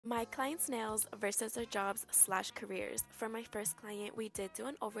My client's nails versus her jobs slash careers. For my first client, we did do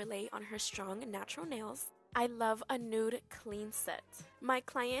an overlay on her strong natural nails. I love a nude clean set. My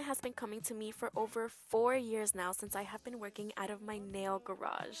client has been coming to me for over 4 years now since I have been working out of my nail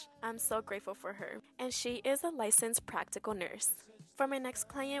garage. I'm so grateful for her. And she is a licensed practical nurse. For my next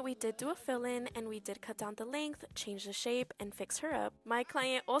client, we did do a fill-in and we did cut down the length, change the shape, and fix her up. My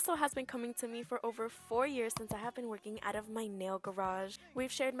client also has been coming to me for over 4 years since I have been working out of my nail garage.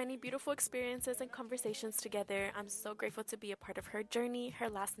 We've shared many beautiful experiences and conversations together. I'm so grateful to be a part of her journey. Her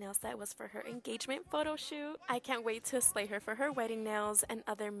last nail set was for her engagement photo shoot. I can't wait to slay her for her wedding nails and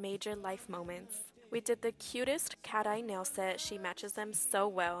other major life moments. We did the cutest cat eye nail set. She matches them so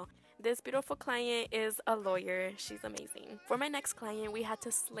well. This beautiful client is a lawyer. She's amazing. For my next client, we had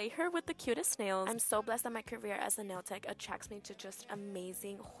to slay her with the cutest nails. I'm so blessed that my career as a nail tech attracts me to just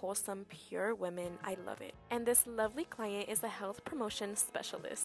amazing, wholesome, pure women. I love it. And this lovely client is a health promotion specialist.